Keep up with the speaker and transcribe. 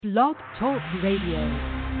Blog Talk Radio.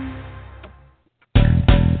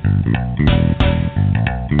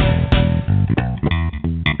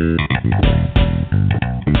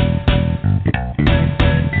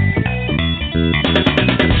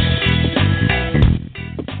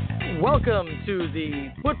 Welcome to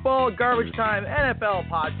the Football Garbage Time NFL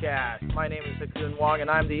podcast. My name is Wong, and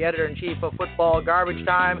I'm the editor-in-chief of Football Garbage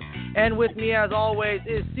Time. And with me, as always,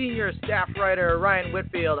 is senior staff writer Ryan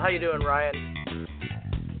Whitfield. How you doing, Ryan?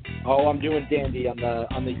 Oh, I'm doing dandy on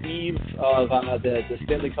the eve of the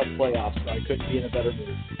Stanley Cup playoffs, so I couldn't be in a better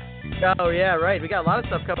mood. Oh yeah, right. We got a lot of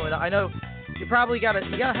stuff coming. I know you probably have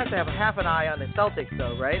to have half an eye on the Celtics,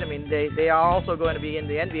 though, right? I mean, they are also going to be in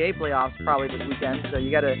the NBA playoffs probably this weekend, so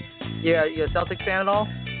you a Celtics fan at all?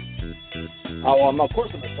 Oh, of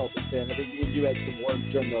course I'm a Celtics fan. I think you had some work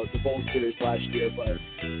during the Bulls series last year, but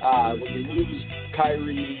when you lose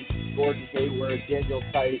Kyrie, Gordon Hayward, Daniel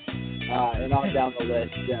Tice, and on down the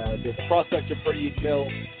list, the prospects are pretty nil,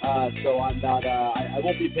 so I'm not. I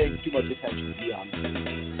won't be paying too much attention, to be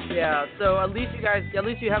honest. Yeah, so at least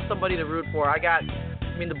you have somebody to root for.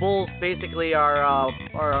 The Bulls basically are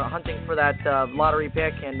hunting for that lottery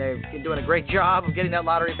pick, and they're doing a great job of getting that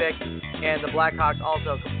lottery pick. And the Blackhawks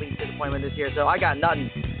also complete disappointment this year. So I got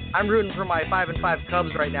nothing. I'm rooting for my 5-5 Cubs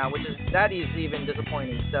right now, which is even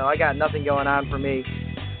disappointing. So I got nothing going on for me.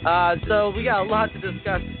 So we got a lot to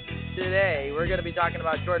discuss today. We're going to be talking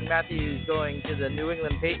about Jordan Matthews going to the New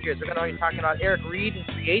England Patriots. We're going to be talking about Eric Reid and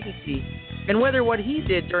free agency, and whether what he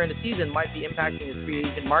did during the season might be impacting his free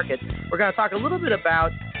agent market. We're going to talk a little bit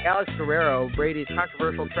about Alex Guerrero, Brady's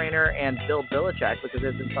controversial trainer, and Bill Belichick, because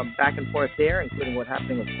there's been some back and forth there, including what's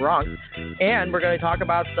happening with Gronk. And we're going to talk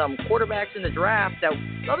about some quarterbacks in the draft that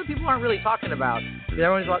other people aren't really talking about.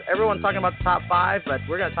 Everyone's talking about the top five, but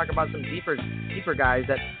we're going to talk about some deeper guys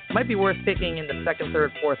that might be worth picking in the second,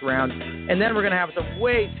 third, fourth round. And then we're going to have some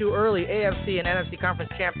way too early AFC and NFC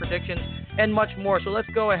conference champ predictions and much more. So let's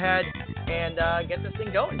go ahead and get this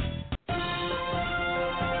thing going.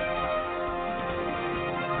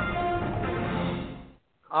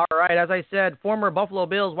 All right, as I said, former Buffalo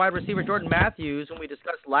Bills wide receiver Jordan Matthews, whom we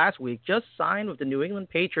discussed last week, just signed with the New England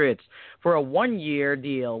Patriots for a one-year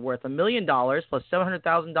deal worth $1 million plus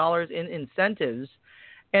 $700,000 in incentives.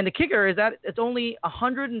 And the kicker is that it's only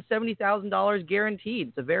 $170,000 guaranteed.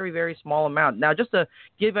 It's a very, very small amount. Now, just to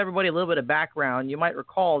give everybody a little bit of background, you might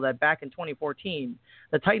recall that back in 2014,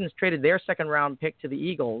 the Titans traded their second-round pick to the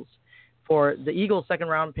Eagles for the Eagles'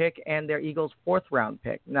 second-round pick and their Eagles' fourth-round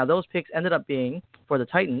pick. Now, those picks ended up being, for the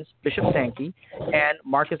Titans, Bishop Sankey and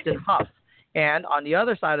Marcus Huff. And on the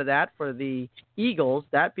other side of that, for the Eagles,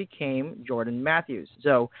 that became Jordan Matthews.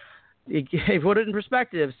 So, if put it in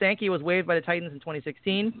perspective, Sankey was waived by the Titans in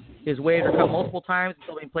 2016. He was waived or cut multiple times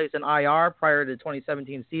until being placed in IR prior to the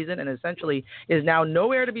 2017 season, and essentially is now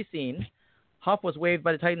nowhere to be seen. Huff was waived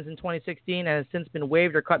by the Titans in 2016 and has since been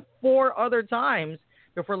waived or cut 4 other times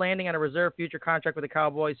before landing on a reserve future contract with the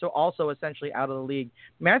Cowboys, so also essentially out of the league.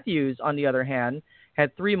 Matthews, on the other hand,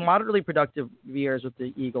 had 3 moderately productive years with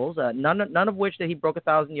the Eagles, none of which that he broke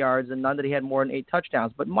 1,000 yards and none that he had more than 8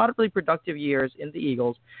 touchdowns, but moderately productive years in the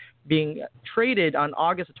Eagles, being traded on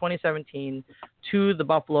August of 2017 to the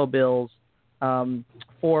Buffalo Bills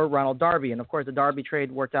for Ronald Darby. And, of course, the Darby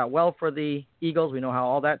trade worked out well for the Eagles. We know how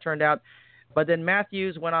all that turned out. But then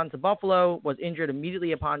Matthews went on to Buffalo, was injured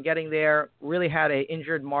immediately upon getting there, really had a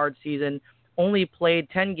injured, marred season, only played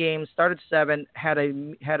 10 games, started 7, had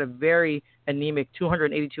a very anemic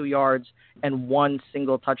 282 yards and 1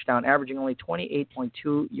 single touchdown, averaging only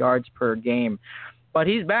 28.2 yards per game. But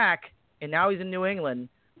he's back, and now he's in New England.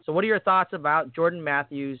 So what are your thoughts about Jordan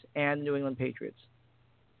Matthews and New England Patriots?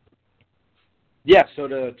 Yeah, so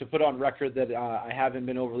to put on record that I haven't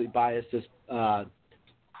been overly biased this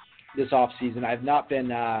offseason. I've not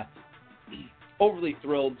been overly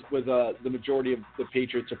thrilled with the majority of the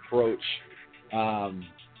Patriots' approach.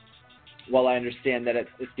 While I understand that it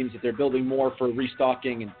seems that they're building more for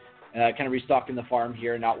restocking and kind of restocking the farm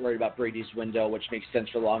here and not worried about Brady's window, which makes sense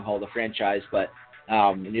for the long haul of the franchise, but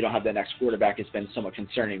and you don't have that next quarterback, it's been somewhat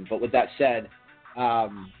concerning. But with that said,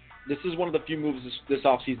 this is one of the few moves this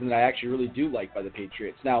offseason that I actually really do like by the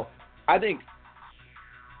Patriots. Now, I think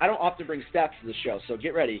I don't often bring stats to the show, so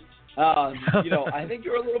get ready. I think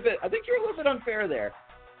you're a little bit unfair there.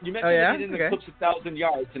 You mentioned that he didn't eclipse 1,000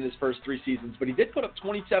 yards in his first 3 seasons, but he did put up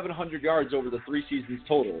 2,700 yards over the 3 seasons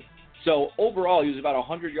total. So overall, he was about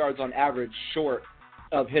 100 yards on average short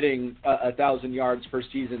of hitting 1,000 yards per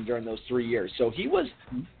season during those 3 years. So he was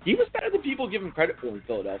better than people give him credit for in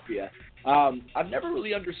Philadelphia. I've never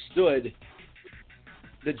really understood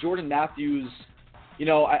the Jordan Matthews.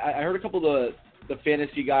 I heard a couple of the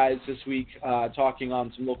fantasy guys this week talking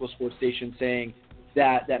on some local sports stations saying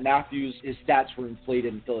that Matthews, his stats were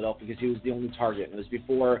inflated in Philadelphia because he was the only target. And it was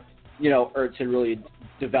before, Ertz had really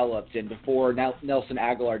developed and before Nelson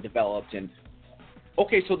Aguilar developed. And,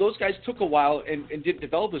 okay, so those guys took a while and didn't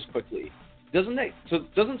develop as quickly. Doesn't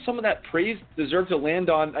some of that praise deserve to land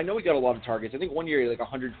on? I know he got a lot of targets. I think one year he had like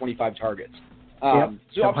 125 targets. So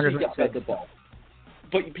obviously he got fed the ball.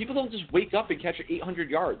 But people don't just wake up and catch 800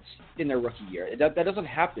 yards in their rookie year. That doesn't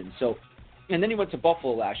happen. So, and then he went to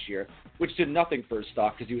Buffalo last year, which did nothing for his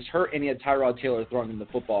stock because he was hurt and he had Tyrod Taylor throwing him the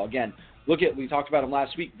football. Again, we talked about him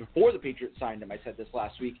last week. Before the Patriots signed him, I said this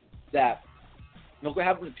last week, that look what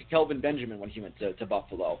happened to Kelvin Benjamin when he went to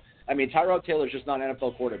Buffalo. I mean, Tyrod Taylor's just not an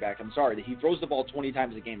NFL quarterback. I'm sorry. He throws the ball 20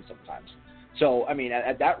 times a game sometimes. So, I mean,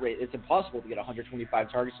 at that rate, it's impossible to get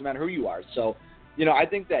 125 targets no matter who you are. So, I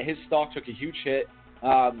think that his stock took a huge hit.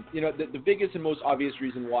 The biggest and most obvious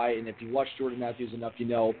reason why, and if you watch Jordan Matthews enough,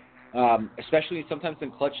 especially sometimes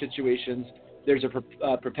in clutch situations, there's a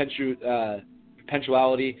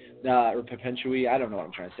potentiality, or propensity, I don't know what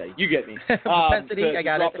I'm trying to say. You get me. Propensity, I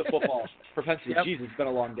got drop it. the football. Propensity, Yep. Jesus, it's been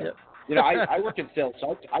a long day. Yep. I work in sales,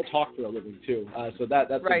 so I talk for a living too, so that's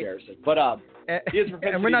right. embarrassing. But he has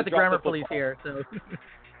propensity and we're not to the grammar drop police here, so.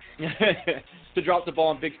 to drop the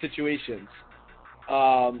ball in big situations.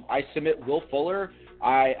 I submit Will Fuller.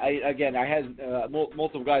 I had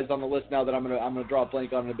multiple guys on the list now that I'm gonna draw a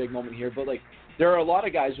blank on in a big moment here, but like there are a lot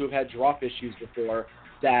of guys who have had drop issues before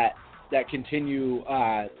that continue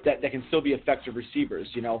that can still be effective receivers.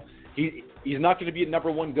 He's not going to be a number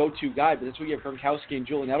one go-to guy, but that's what you have Gronkowski and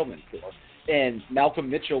Julian Edelman for. And Malcolm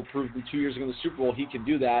Mitchell proved 2 years ago in the Super Bowl he can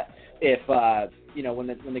do that if when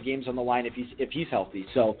the game's on the line if he's healthy.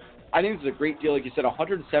 So I think this is a great deal. Like you said,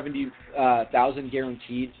 $170,000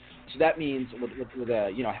 guaranteed. So that means with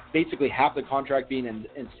basically half the contract being in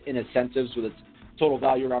incentives with its total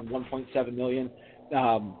value around $1.7 million.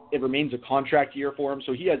 It remains a contract year for him,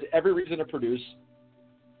 so he has every reason to produce.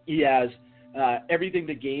 He has everything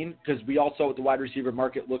to gain because we all saw what the wide receiver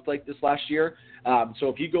market looked like this last year. So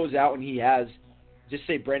if he goes out and he has, just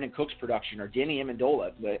say Brandon Cooks production or Danny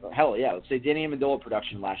Amendola, hell yeah, let's say Danny Amendola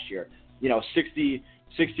production last year, 60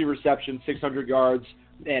 receptions, 600 yards,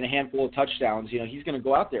 and a handful of touchdowns, he's going to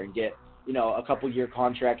go out there and get, a couple-year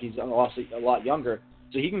contract. He's also a lot younger,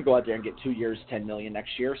 so he can go out there and get 2 years, $10 million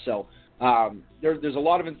next year. So there's a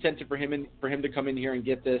lot of incentive for him to come in here and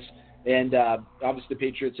get this. And obviously the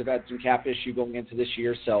Patriots have had some cap issue going into this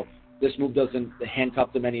year, so this move doesn't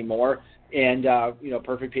handcuff them anymore. And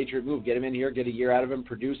perfect Patriot move. Get him in here, get a year out of him,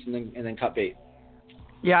 produce, and then cut bait.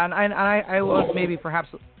 Yeah, and I was maybe perhaps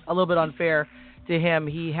a little bit unfair to him.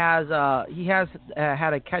 He has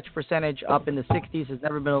had a catch percentage up in the 60s. Has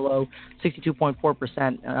never been below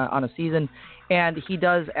 62.4% on a season, and he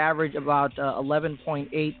does average about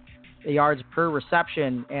 11.8 yards per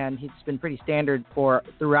reception, and he's been pretty standard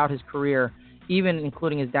throughout his career, even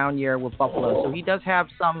including his down year with Buffalo. So he does have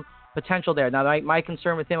some potential there. Now, my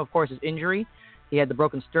concern with him, of course, is injury. He had the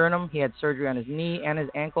broken sternum. He had surgery on his knee and his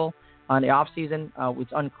ankle on the offseason.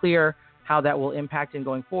 It's unclear how that will impact him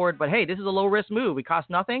going forward. But, hey, this is a low-risk move. It costs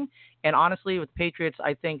nothing. And, honestly, with the Patriots,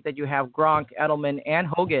 I think that you have Gronk, Edelman, and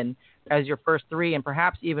Hogan as your first three, and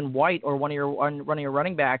perhaps even White or one of your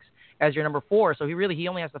running backs as your number four. So he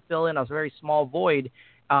only has to fill in a very small void,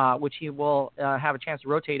 which he will have a chance to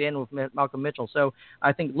rotate in with Malcolm Mitchell. So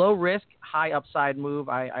I think low risk, high upside move.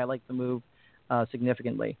 I like the move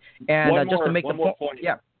significantly. And one just to make the point.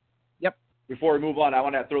 Yeah. Yep. Before we move on, I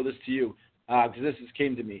want to throw this to you because this just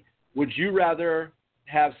came to me. Would you rather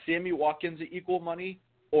have Sammy Watkins at equal money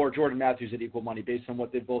or Jordan Matthews at equal money based on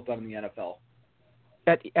what they've both done in the NFL?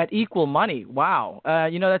 At equal money, wow.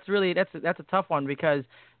 That's a tough one because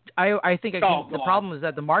I think the problem is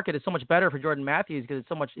that the market is so much better for Jordan Matthews because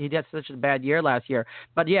he had such a bad year last year.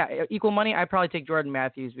 But yeah, equal money, I'd probably take Jordan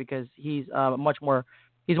Matthews because he's much more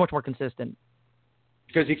consistent.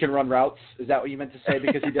 Because he can run routes? Is that what you meant to say?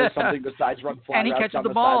 Because he does something besides run flat routes? And he catches the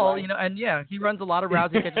ball, and yeah, he runs a lot of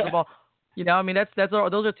routes and catches the ball.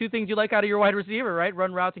 Those are two things you like out of your wide receiver, right?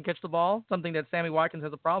 Run routes and catch the ball, something that Sammy Watkins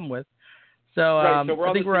has a problem with. So, right, so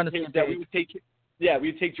I think we're on the same page.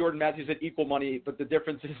 We would take Jordan Matthews at equal money, but the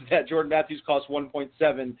difference is that Jordan Matthews cost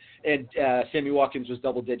 1.7 and Sammy Watkins was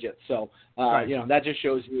double digits. So, right. That just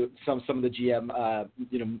shows you some of the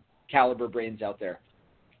GM, caliber brains out there.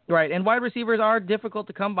 Right, and wide receivers are difficult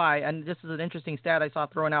to come by, and this is an interesting stat I saw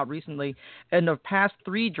thrown out recently. In the past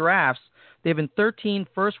 3 drafts, there have been 13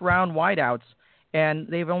 first-round wideouts, and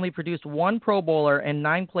they've only produced one Pro Bowler and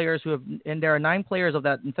there are 9 players of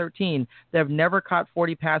that in 13 that have never caught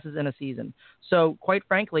 40 passes in a season. So quite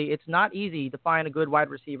frankly, it's not easy to find a good wide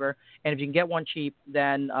receiver, and if you can get one cheap,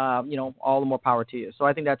 then all the more power to you. So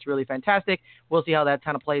I think that's really fantastic. We'll see how that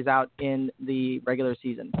kind of plays out in the regular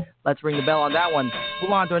season. Let's ring the bell on that one.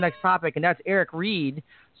 Move on to our next topic, and that's Eric Reid.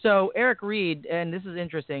 So Eric Reid, and this is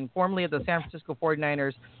interesting, formerly of the San Francisco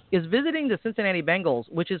 49ers, is visiting the Cincinnati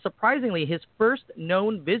Bengals, which is surprisingly his first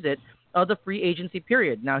known visit of the free agency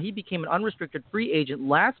period. Now, he became an unrestricted free agent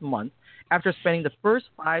last month after spending the first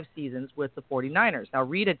 5 seasons with the 49ers. Now,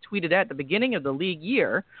 Reid had tweeted at the beginning of the league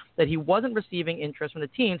year that he wasn't receiving interest from the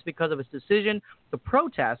teams because of his decision to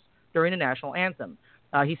protest during the national anthem.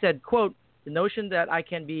 He said, quote, "The notion that I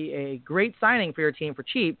can be a great signing for your team for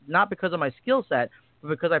cheap, not because of my skill set, but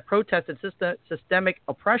because I protested systemic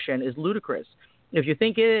oppression, is ludicrous. If you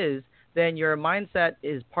think it is, then your mindset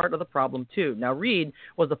is part of the problem too." Now, Reid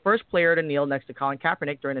was the first player to kneel next to Colin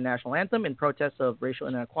Kaepernick during the national anthem in protest of racial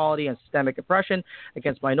inequality and systemic oppression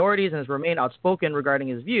against minorities, and has remained outspoken regarding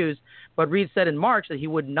his views. But Reid said in March that he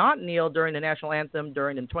would not kneel during the national anthem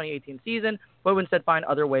during the 2018 season, but would instead find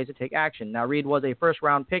other ways to take action. Now, Reid was a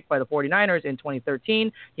first-round pick by the 49ers in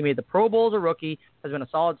 2013. He made the Pro Bowl as a rookie, has been a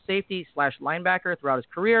solid safety/linebacker throughout his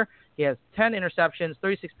career. He has 10 interceptions,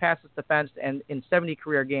 36 passes defensed, and in 70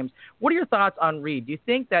 career games. What are your thoughts on Reid? Do you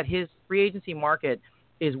think that his free agency market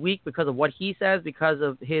is weak because of what he says, because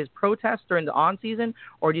of his protests during the on-season,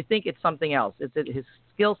 or do you think it's something else? Is it his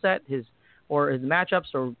skill set, his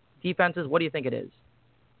matchups or defenses? What do you think it is?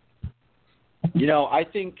 I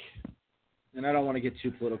think, and I don't want to get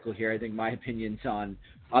too political here, I think my opinions on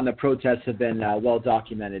the protests have been well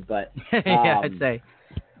documented, but yeah, I'd say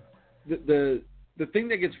the thing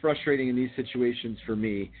that gets frustrating in these situations for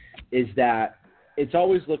me is that it's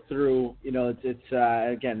always looked through, it's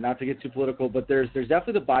again, not to get too political, but there's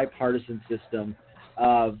definitely the bipartisan system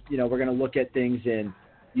of, we're going to look at things in,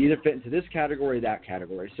 you either fit into this category or that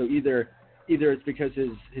category. So either it's because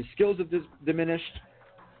his skills have diminished,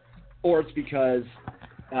 or it's because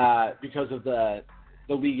of the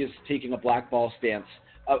league is taking a blackball stance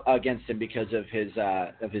against him because of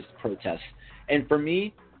his protests. And for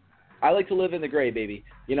me, I like to live in the gray, baby.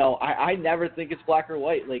 I never think it's black or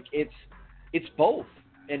white. Like it's both,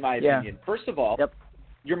 in my opinion. First of all,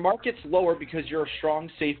 your market's lower because you're a strong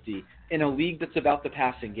safety in a league that's about the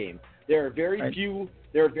passing game. There are very few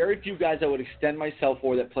guys I would extend myself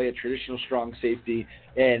for that play a traditional strong safety.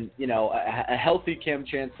 And a healthy Cam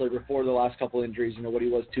Chancellor before the last couple injuries, what he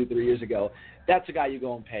was 2-3 years ago. That's a guy you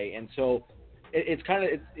go and pay. And so it's kind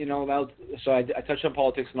of so I touched on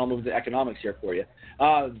politics and I'll move to economics here for you.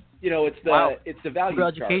 It's the value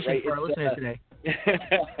chart, education right? For our listeners today.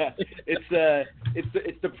 it's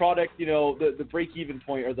the product, the break even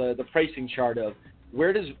point or the pricing chart of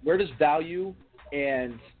where does value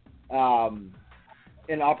and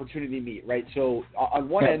opportunity meet, right? So on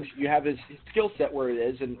one end you have his skill set where it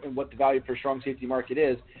is and what the value per strong safety market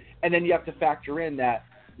is, and then you have to factor in that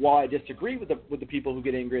while I disagree with the people who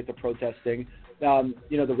get angry at the protesting,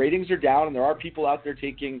 the ratings are down, and there are people out there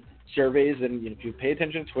taking surveys, and if you pay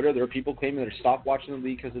attention to Twitter, there are people claiming they're stopped watching the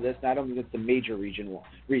league because of this. And I don't think it's the major reason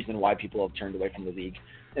why people have turned away from the league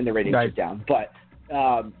and the ratings are down. But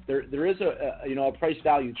there is a price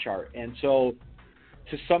value chart, and so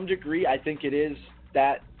to some degree, I think it is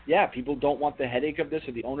that people don't want the headache of this,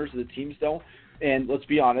 or the owners of the teams don't. And let's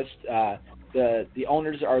be honest, the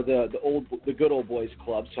owners are the good old boys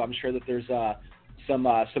club, so I'm sure that there's some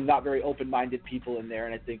not very open-minded people in there,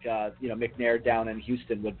 and I think McNair down in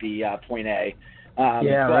Houston would be point A.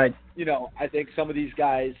 But, I think some of these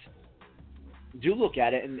guys do look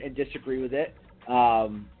at it and disagree with it,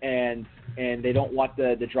 and they don't want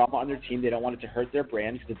the drama on their team. They don't want it to hurt their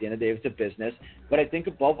brand because at the end of the day, it's a business. But I think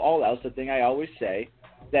above all else, the thing I always say,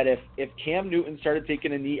 that if Cam Newton started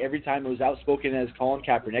taking a knee every time it was outspoken as Colin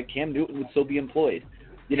Kaepernick, Cam Newton would still be employed.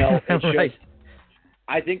 It's just,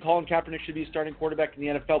 I think Colin Kaepernick should be a starting quarterback in the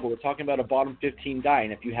NFL, but we're talking about a bottom 15 guy,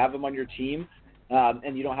 and if you have him on your team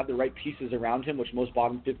and you don't have the right pieces around him, which most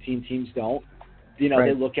bottom 15 teams don't, they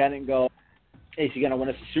look at it and go, hey, is he going to win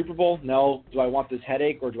us a Super Bowl? No. Do I want this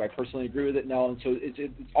headache, or do I personally agree with it? No. And so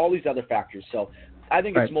it's all these other factors. So I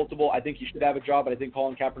think it's multiple. I think he should have a job, and I think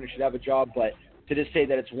Colin Kaepernick should have a job, but to just say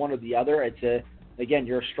that it's one or the other, again,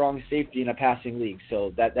 you're a strong safety in a passing league,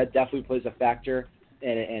 so that definitely plays a factor.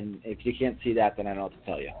 And if you can't see that, then I don't know what to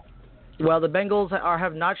tell you. Well, the Bengals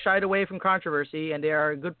have not shied away from controversy, and they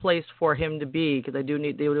are a good place for him to be because they do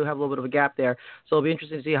have a little bit of a gap there. So it'll be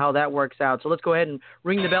interesting to see how that works out. So let's go ahead and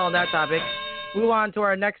ring the bell on that topic. Move on to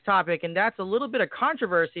our next topic, and that's a little bit of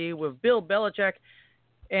controversy with Bill Belichick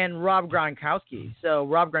and Rob Gronkowski. So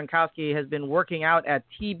Rob Gronkowski has been working out at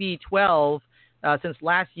TB12 since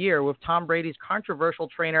last year with Tom Brady's controversial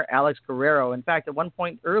trainer, Alex Guerrero. In fact, at one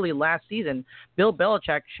point early last season, Bill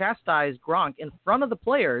Belichick chastised Gronk in front of the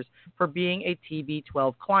players for being a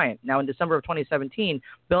TB12 client. Now, in December of 2017,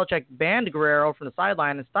 Belichick banned Guerrero from the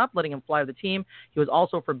sideline and stopped letting him fly with the team. He was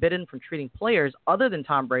also forbidden from treating players other than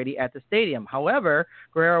Tom Brady at the stadium. However,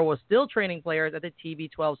 Guerrero was still training players at the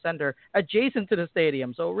TB12 center adjacent to the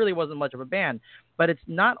stadium, so it really wasn't much of a ban. But it's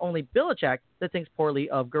not only Belichick that thinks poorly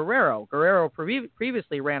of Guerrero. Guerrero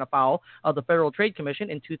previously ran afoul of the Federal Trade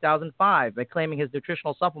Commission in 2005 by claiming his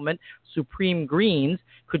nutritional supplement, Supreme Greens,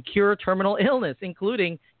 could cure terminal illness,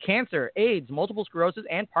 including cancer, AIDS, multiple sclerosis,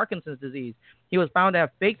 and Parkinson's disease. He was found to have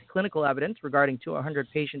faked clinical evidence regarding to a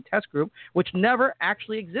 100-patient test group, which never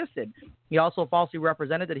actually existed. He also falsely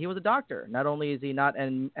represented that he was a doctor. Not only is he not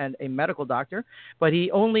a medical doctor, but he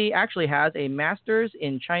only actually has a master's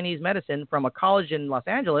in Chinese medicine from a college in Los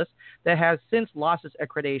Angeles that has since lost its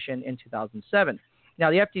accreditation in 2007. Now,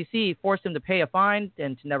 the FTC forced him to pay a fine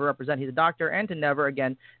and to never represent he's a doctor and to never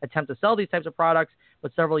again attempt to sell these types of products.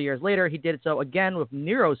 But several years later, he did so again with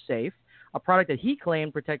NeuroSafe, a product that he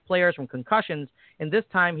claimed protect players from concussions, and this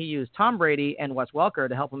time he used Tom Brady and Wes Welker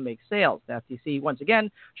to help him make sales. The FTC once again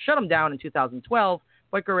shut him down in 2012,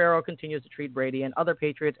 but Guerrero continues to treat Brady and other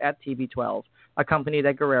Patriots at TB12, a company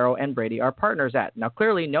that Guerrero and Brady are partners at. Now,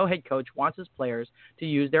 clearly, no head coach wants his players to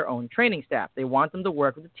use their own training staff. They want them to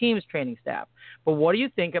work with the team's training staff. But what do you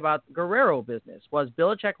think about the Guerrero business? Was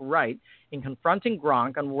Belichick right in confronting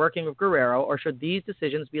Gronk on working with Guerrero, or should these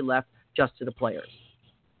decisions be left just to the players?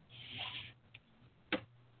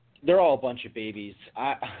 They're all a bunch of babies.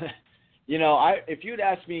 If you'd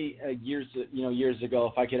asked me years ago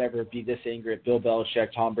if I could ever be this angry at Bill Belichick,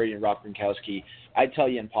 Tom Brady, and Rob Gronkowski, I'd tell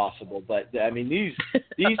you impossible. But I mean, these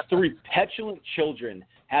three petulant children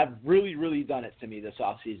have really, really done it to me this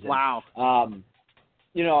offseason. Wow. And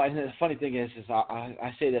the funny thing is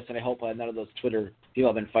I say this, and I hope none of those Twitter people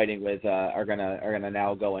I've been fighting with are gonna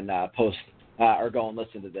now go and post. Or go and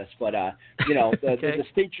listen to this, but okay.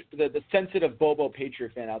 the sensitive Bobo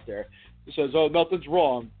Patriot fan out there says, "Oh, nothing's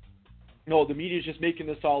wrong. No, the media's just making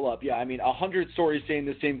this all up." Yeah, I mean, 100 stories saying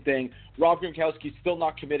the same thing. Rob Gronkowski's still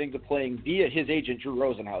not committing to playing via his agent, Drew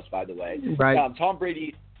Rosenhaus, by the way. Right. Tom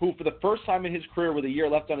Brady, who for the first time in his career with a year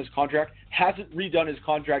left on his contract, hasn't redone his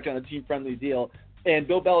contract on a team-friendly deal. And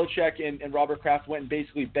Bill Belichick and Robert Kraft went and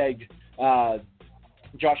basically begged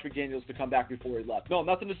Josh McDaniels to come back before he left. No,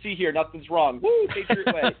 nothing to see here. Nothing's wrong. Woo,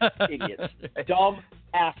 Patriot way. Idiots. Dumb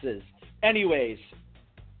asses. Anyways,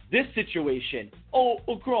 this situation. Oh,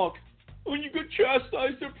 Gronk, when you get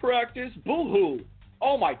chastised in practice, boo-hoo.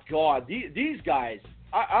 Oh, my God. These guys,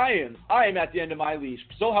 I am at the end of my leash.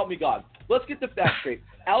 So help me God. Let's get the facts straight.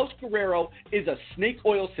 Alex Guerrero is a snake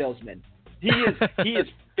oil salesman. He is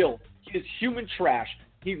filth. He is human trash.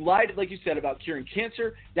 He lied, like you said, about curing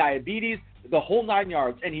cancer, diabetes, the whole 9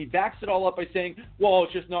 yards, and he backs it all up by saying, well,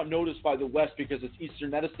 it's just not noticed by the West because it's Eastern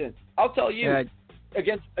medicine. I'll tell you,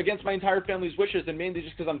 against my entire family's wishes, and mainly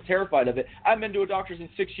just because I'm terrified of it, I haven't been to a doctor's in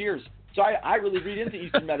 6 years. So I really read into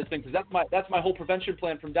Eastern medicine because that's my whole prevention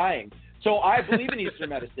plan from dying. So I believe in Eastern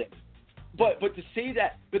medicine. But to say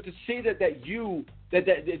that to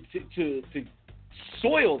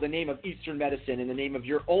soil the name of Eastern medicine in the name of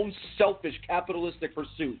your own selfish capitalistic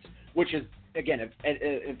pursuits, which is, again,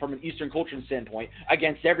 from an Eastern culture standpoint,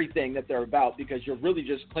 against everything that they're about, because you're really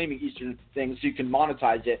just claiming Eastern things so you can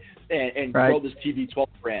monetize it and grow this TB12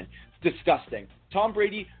 brand. Disgusting. Tom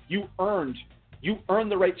Brady, you earned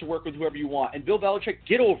the right to work with whoever you want. And Bill Belichick,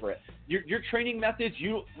 get over it. Your training methods,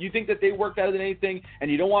 you think that they work better than anything, and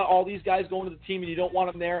you don't want all these guys going to the team, and you don't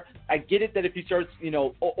want them there. I get it that if he starts,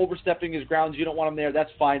 overstepping his grounds, you don't want him there.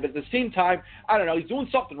 That's fine. But at the same time, I don't know. He's doing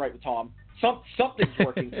something right with Tom. Something's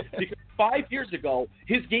working. Because 5 years ago,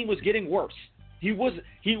 his game was getting worse. He was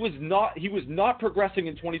not progressing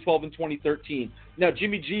in 2012 and 2013. Now,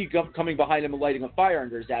 Jimmy G coming behind him and lighting a fire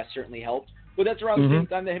under his ass certainly helped. But that's around the same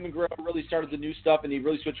time that him and Guerrero really started the new stuff, and he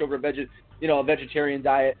really switched over a vegetarian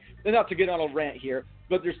diet. And not to get on a rant here,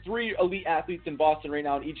 but there's 3 elite athletes in Boston right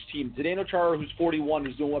now on each team. Zdeno Chara, who's 41,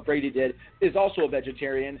 who's doing what Brady did, is also a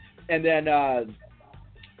vegetarian. And then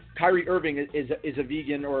Kyrie Irving is a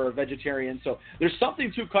vegan or a vegetarian. So there's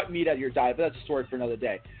something to cut meat out of your diet, but that's a story for another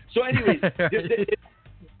day. So anyways,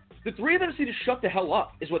 the 3 of them just need to shut the hell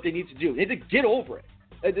up is what they need to do. They need to get over it.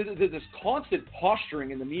 There's this constant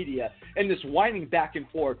posturing in the media and this whining back and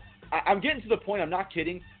forth. I'm getting to the point, I'm not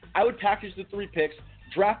kidding. I would package the 3 picks,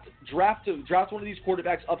 Draft one of these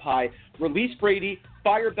quarterbacks up high, release Brady,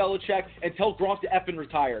 fire Belichick, and tell Gronk to effing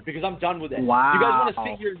retire because I'm done with it. Wow. You guys want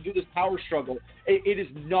to sit here and do this power struggle? It is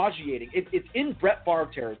nauseating. It's in Brett Favre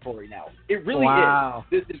territory now. It really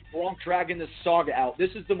is. This Gronk dragging this saga out.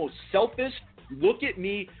 This is the most selfish, look at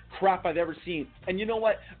me crap I've ever seen. And you know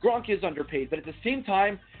what? Gronk is underpaid, but at the same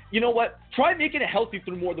time, you know what? Try making it healthy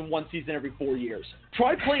through more than one season every 4 years.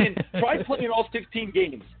 Try playing all 16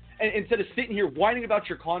 games and instead of sitting here whining about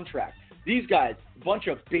your contract. These guys, a bunch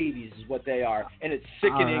of babies is what they are, and it's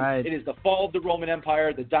sickening. Right. It is the fall of the Roman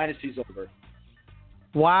Empire. The dynasty's over.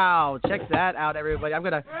 Wow, check that out, everybody. I'm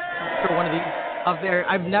going to put one of these up there.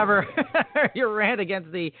 I've never heard your rant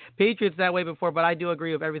against the Patriots that way before, but I do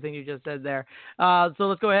agree with everything you just said there. So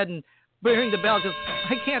let's go ahead and ring the bell because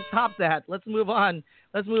I can't top that. Let's move on.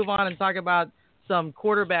 Let's move on and talk about some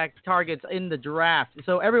quarterback targets in the draft.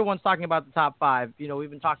 So everyone's talking about the top 5. You know, we've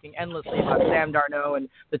been talking endlessly about Sam Darnold and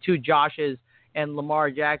the 2 Joshes and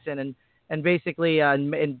Lamar Jackson and basically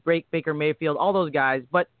and Baker Mayfield, all those guys.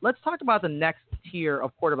 But let's talk about the next tier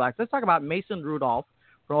of quarterbacks. Let's talk about Mason Rudolph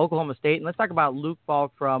from Oklahoma State, and let's talk about Luke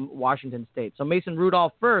Falk from Washington State. So Mason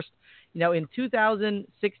Rudolph first. You know, in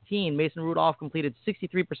 2016, Mason Rudolph completed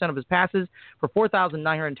 63% of his passes for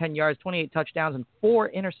 4,910 yards, 28 touchdowns, and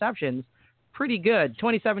 4 interceptions. Pretty good.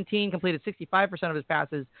 2017 completed 65% of his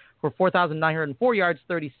passes for 4,904 yards,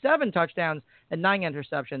 37 touchdowns, and 9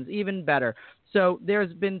 interceptions. Even better. So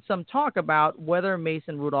there's been some talk about whether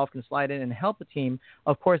Mason Rudolph can slide in and help the team.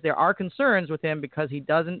 Of course, there are concerns with him because he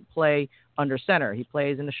doesn't play under center. He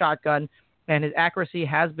plays in the shotgun, and his accuracy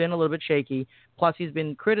has been a little bit shaky. Plus, he's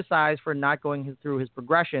been criticized for not going through his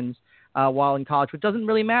progressions while in college, which doesn't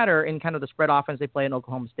really matter in kind of the spread offense they play in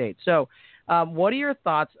Oklahoma State. So what are your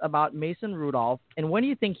thoughts about Mason Rudolph, and when do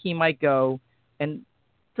you think he might go? And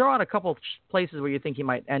throw out a couple of places where you think he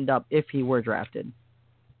might end up if he were drafted.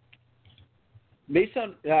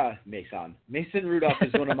 Mason Rudolph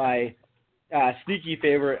is one of my sneaky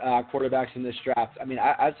favorite quarterbacks in this draft. I mean,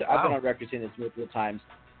 I've been on record saying this multiple times.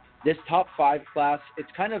 This top 5 class, it's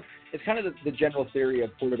kind of the general theory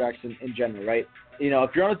of quarterbacks in general, right? You know,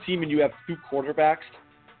 if you're on a team and you have 2 quarterbacks,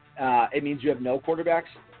 it means you have no quarterbacks.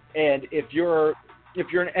 And if you're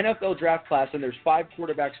an NFL draft class and there's 5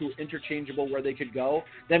 quarterbacks who are interchangeable where they could go,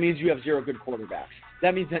 that means you have 0 good quarterbacks.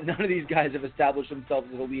 That means that none of these guys have established themselves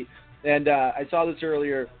as elite. And I saw this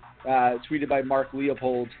earlier, tweeted by Mark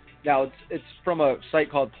Leopold. Now, it's from a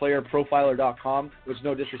site called playerprofiler.com, which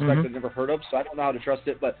no disrespect I've never heard of, so I don't know how to trust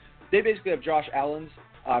it. But they basically have Josh Allen's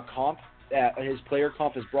comp. His player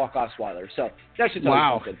comp is Brock Osweiler. So that should tell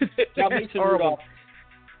you something. Now, Mason Rudolph,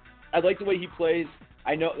 I like the way he plays.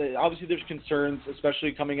 I know that obviously there's concerns,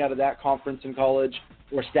 especially coming out of that conference in college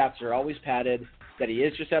where stats are always padded, that he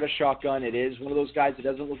is just out of shotgun. It is one of those guys that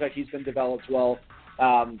doesn't look like he's been developed well.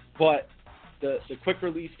 But the quick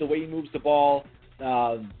release, the way he moves the ball,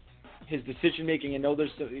 his decision-making, I know there's,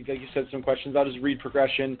 like you said, some questions about his read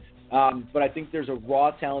progression, but I think there's a raw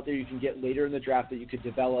talent there you can get later in the draft that you could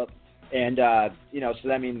develop. And,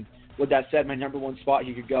 so I mean, with that said, my number 1 spot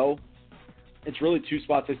he could go, it's really 2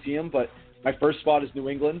 spots I see him, but my first spot is New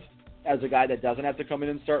England as a guy that doesn't have to come in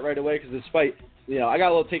and start right away because despite, I got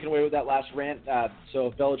a little taken away with that last rant. So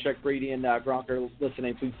if Belichick, Brady, and Gronk are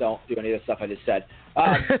listening, please don't do any of the stuff I just said.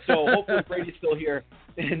 So hopefully Brady's still here,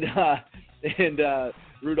 and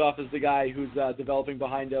Rudolph is the guy who's developing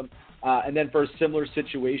behind him. And then for a similar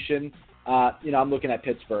situation, I'm looking at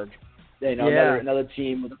Pittsburgh. Another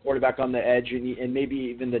team with a quarterback on the edge, and maybe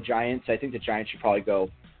even the Giants. I think the Giants should probably go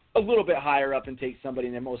a little bit higher up and take somebody,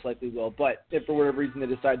 and they most likely will. But if for whatever reason they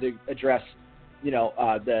decide to address,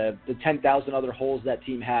 the 10,000 other holes that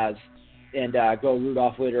team has and go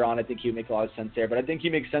Rudolph later on, I think he would make a lot of sense there. But I think he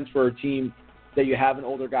makes sense for a team that you have an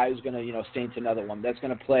older guy who's going to, stay into another one. That's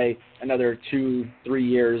going to play another 2-3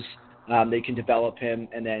 years. They can develop him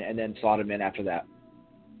and then slot him in after that.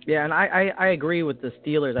 Yeah, and I agree with the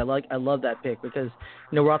Steelers. I love that pick because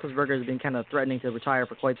Roethlisberger has been kind of threatening to retire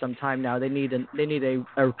for quite some time now. They need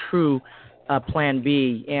a true plan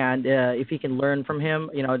B, and if he can learn from him,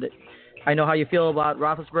 I know how you feel about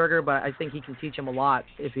Roethlisberger, but I think he can teach him a lot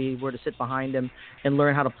if he were to sit behind him and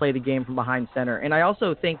learn how to play the game from behind center. And I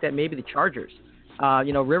also think that maybe the Chargers,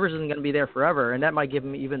 Rivers isn't going to be there forever, and that might give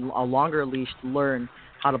him even a longer leash to learn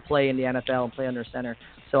how to play in the NFL and play under center.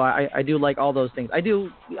 So I do like all those things.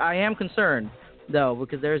 I am concerned, though,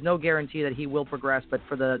 because there is no guarantee that he will progress, but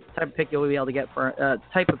for the type of pick you'll be able to get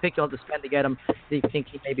type of pick you'll have to spend to get him, you think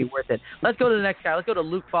he may be worth it. Let's go to the next guy. Let's go to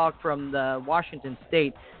Luke Falk from the Washington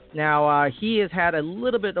State. Now, he has had a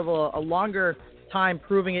little bit of a longer time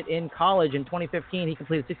proving it in college. In 2015, he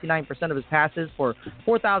completed 69% of his passes for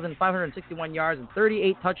 4,561 yards and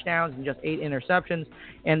 38 touchdowns and just 8 interceptions.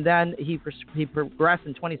 And then he progressed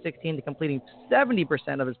in 2016 to completing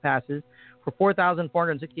 70% of his passes for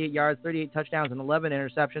 4,468 yards, 38 touchdowns, and 11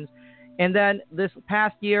 interceptions. And then this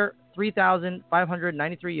past year,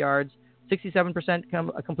 3,593 yards,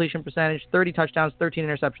 67% completion percentage, 30 touchdowns, 13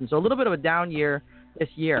 interceptions. So a little bit of a down year this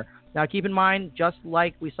year. Now, keep in mind, just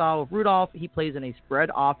like we saw with Rudolph, he plays in a spread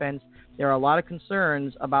offense. There are a lot of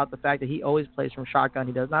concerns about the fact that he always plays from shotgun.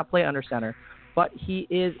 He does not play under center, but he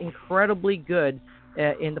is incredibly good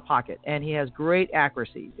in the pocket, and he has great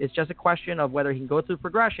accuracy. It's just a question of whether he can go through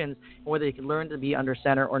progressions and whether he can learn to be under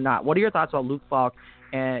center or not. What are your thoughts about Luke Falk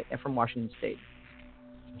from Washington State?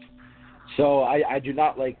 So I do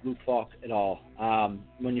not like Luke Falk at all.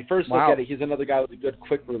 When you first look at it, he's another guy with a good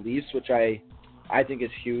quick release, which I think is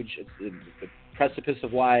huge. It's the precipice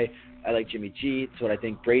of why I like Jimmy G. It's what I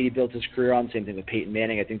think Brady built his career on. Same thing with Peyton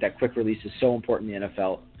Manning. I think that quick release is so important in the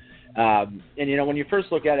NFL. And, when you first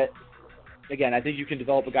look at it, again, I think you can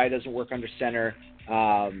develop a guy who doesn't work under center.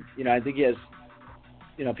 I think he has,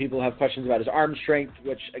 people have questions about his arm strength,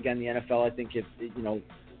 which, again, the NFL, I think,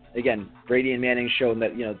 again, Brady and Manning shown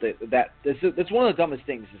that, that's one of the dumbest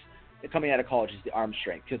things is coming out of college is the arm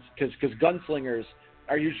strength because gunslingers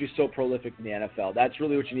are usually so prolific in the NFL. That's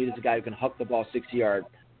really what you need is a guy who can huck the ball 60 yards,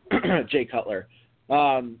 Jay Cutler.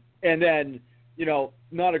 And then,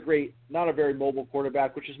 not a very mobile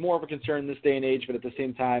quarterback, which is more of a concern in this day and age, but at the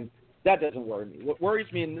same time, that doesn't worry me. What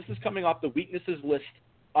worries me, and this is coming off the weaknesses list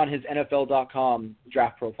on his NFL.com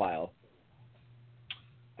draft profile,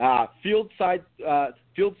 field side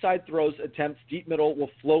throws attempts deep middle will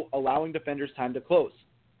float, allowing defenders time to close.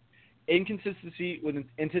 Inconsistency with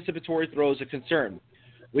anticipatory throws a concern.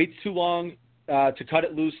 Waits too long to cut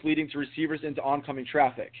it loose, leading to receivers into oncoming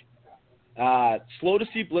traffic. Slow to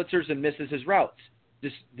see blitzers and misses his routes.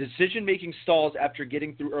 Decision-making stalls after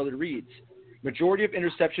getting through early reads. Majority of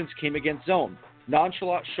interceptions came against zone.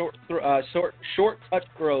 Nonchalant short touch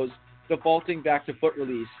throws, defaulting back to foot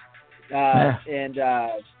release. And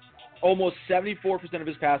almost 74% of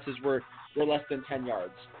his passes were less than 10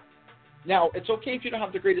 yards. Now, it's okay if you don't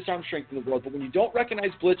have the greatest arm strength in the world, but when you don't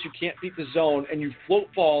recognize blitz, you can't beat the zone, and you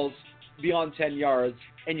float balls beyond 10 yards,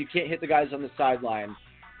 and you can't hit the guys on the sideline,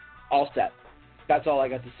 all set. That's all I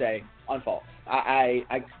got to say on Falk.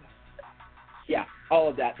 Yeah, all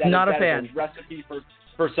of that. Not a fan. fan. Is a recipe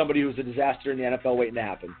for somebody who's a disaster in the NFL waiting to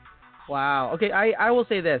happen. Wow. Okay, I will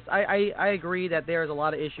say this. I agree that there's a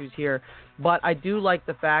lot of issues here, but I do like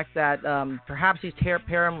the fact that perhaps he's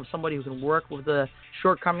pair him with somebody who can work with the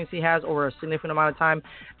shortcomings he has over a significant amount of time.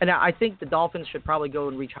 And I think the Dolphins should probably go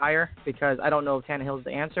and reach higher because I don't know if Tannehill is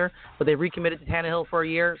the answer, but they've recommitted to Tannehill for a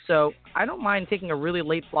year. So I don't mind taking a really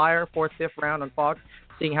late flyer, 4th, 5th round on Falk,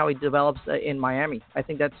 seeing how he develops in Miami. I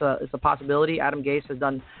think it's a possibility. Adam Gase has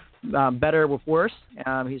done better with worse.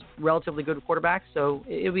 He's relatively good with quarterbacks, so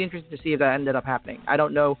it'll be interesting to see if that ended up happening. I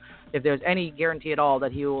don't know if there's any guarantee at all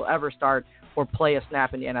that he will ever start or play a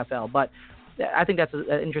snap in the NFL, but I think that's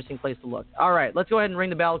an interesting place to look. All right, let's go ahead and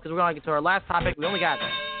ring the bell because we're going to get to our last topic. We only got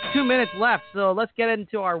 2 minutes left, so let's get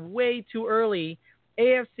into our way too early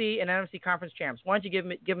AFC and NFC conference champs. Why don't you give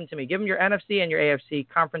them to me? Give them your NFC and your AFC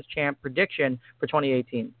conference champ prediction for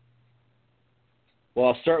 2018. Well,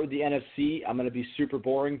 I'll start with the NFC. I'm going to be super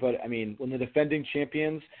boring, but I mean, when the defending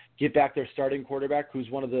champions get back their starting quarterback, who's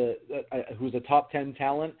who's a top 10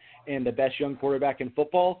 talent and the best young quarterback in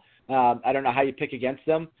football, I don't know how you pick against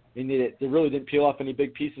them. They really didn't peel off any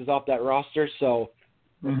big pieces off that roster. So,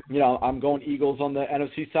 I'm going Eagles on the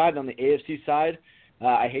NFC side. On the AFC side,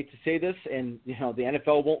 I hate to say this, and the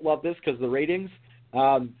NFL won't love this because of the ratings.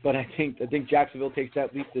 But I think Jacksonville takes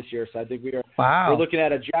that leap this year. So I think we're looking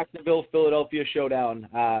at a Jacksonville-Philadelphia showdown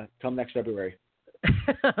come next February.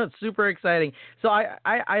 Super exciting. So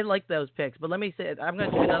I like those picks, but let me say I'm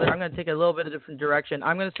going to take a little bit of a different direction.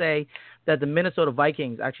 I'm going to say that the Minnesota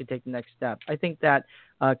Vikings actually take the next step. I think that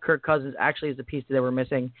Kirk Cousins actually is the piece that they were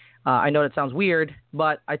missing. I know that sounds weird,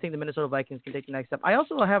 but I think the Minnesota Vikings can take the next step. I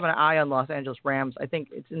also have an eye on Los Angeles Rams. I think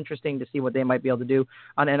it's interesting to see what they might be able to do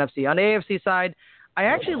on the NFC. On the AFC side, I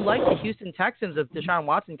actually like the Houston Texans of Deshaun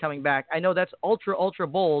Watson coming back. I know that's ultra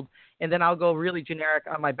bold, and then I'll go really generic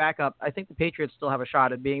on my backup. I think the Patriots still have a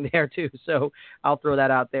shot at being there too, so I'll throw that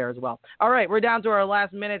out there as well. All right, we're down to our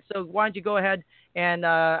last minute, so why don't you go ahead and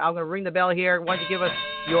I'm going to ring the bell here. Why don't you give us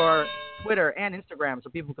your Twitter and Instagram so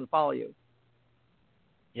people can follow you?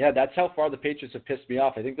 Yeah, that's how far the Patriots have pissed me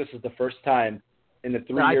off. I think this is the first time in the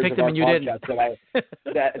 3 years of our podcast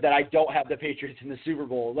that I don't have the Patriots in the Super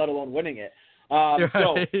Bowl, let alone winning it.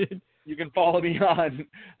 So, You can follow me on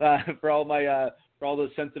for all those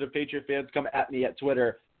sensitive Patriot fans. Come at me at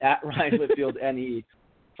Twitter at Ryan Whitfield NE.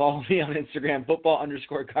 Follow me on Instagram,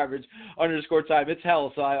 football_garbage_time. It's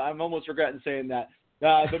hell, so I'm almost regretting saying that.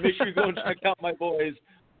 But make sure you go and check out my boys,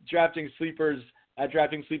 Drafting Sleepers at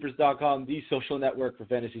DraftingSleepers.com, the social network for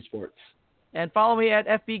fantasy sports. And follow me at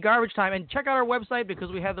FB Garbage Time. And check out our website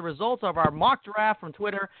because we have the results of our mock draft from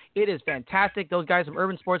Twitter. It is fantastic. Those guys from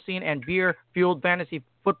Urban Sports Scene and Beer Fueled Fantasy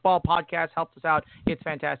Football Podcast helped us out. It's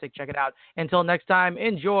fantastic. Check it out. Until next time,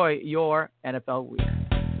 enjoy your NFL week.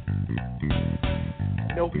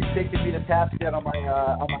 Nobody's taken me to task yet on my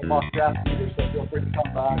mock draft either, so feel free to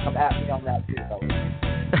come at me on that too, fellas.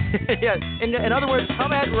 Yes. In other words,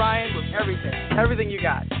 come at Ryan with everything you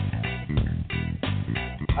got.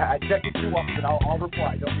 I check it 2 once and I'll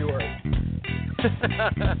reply. Don't you worry.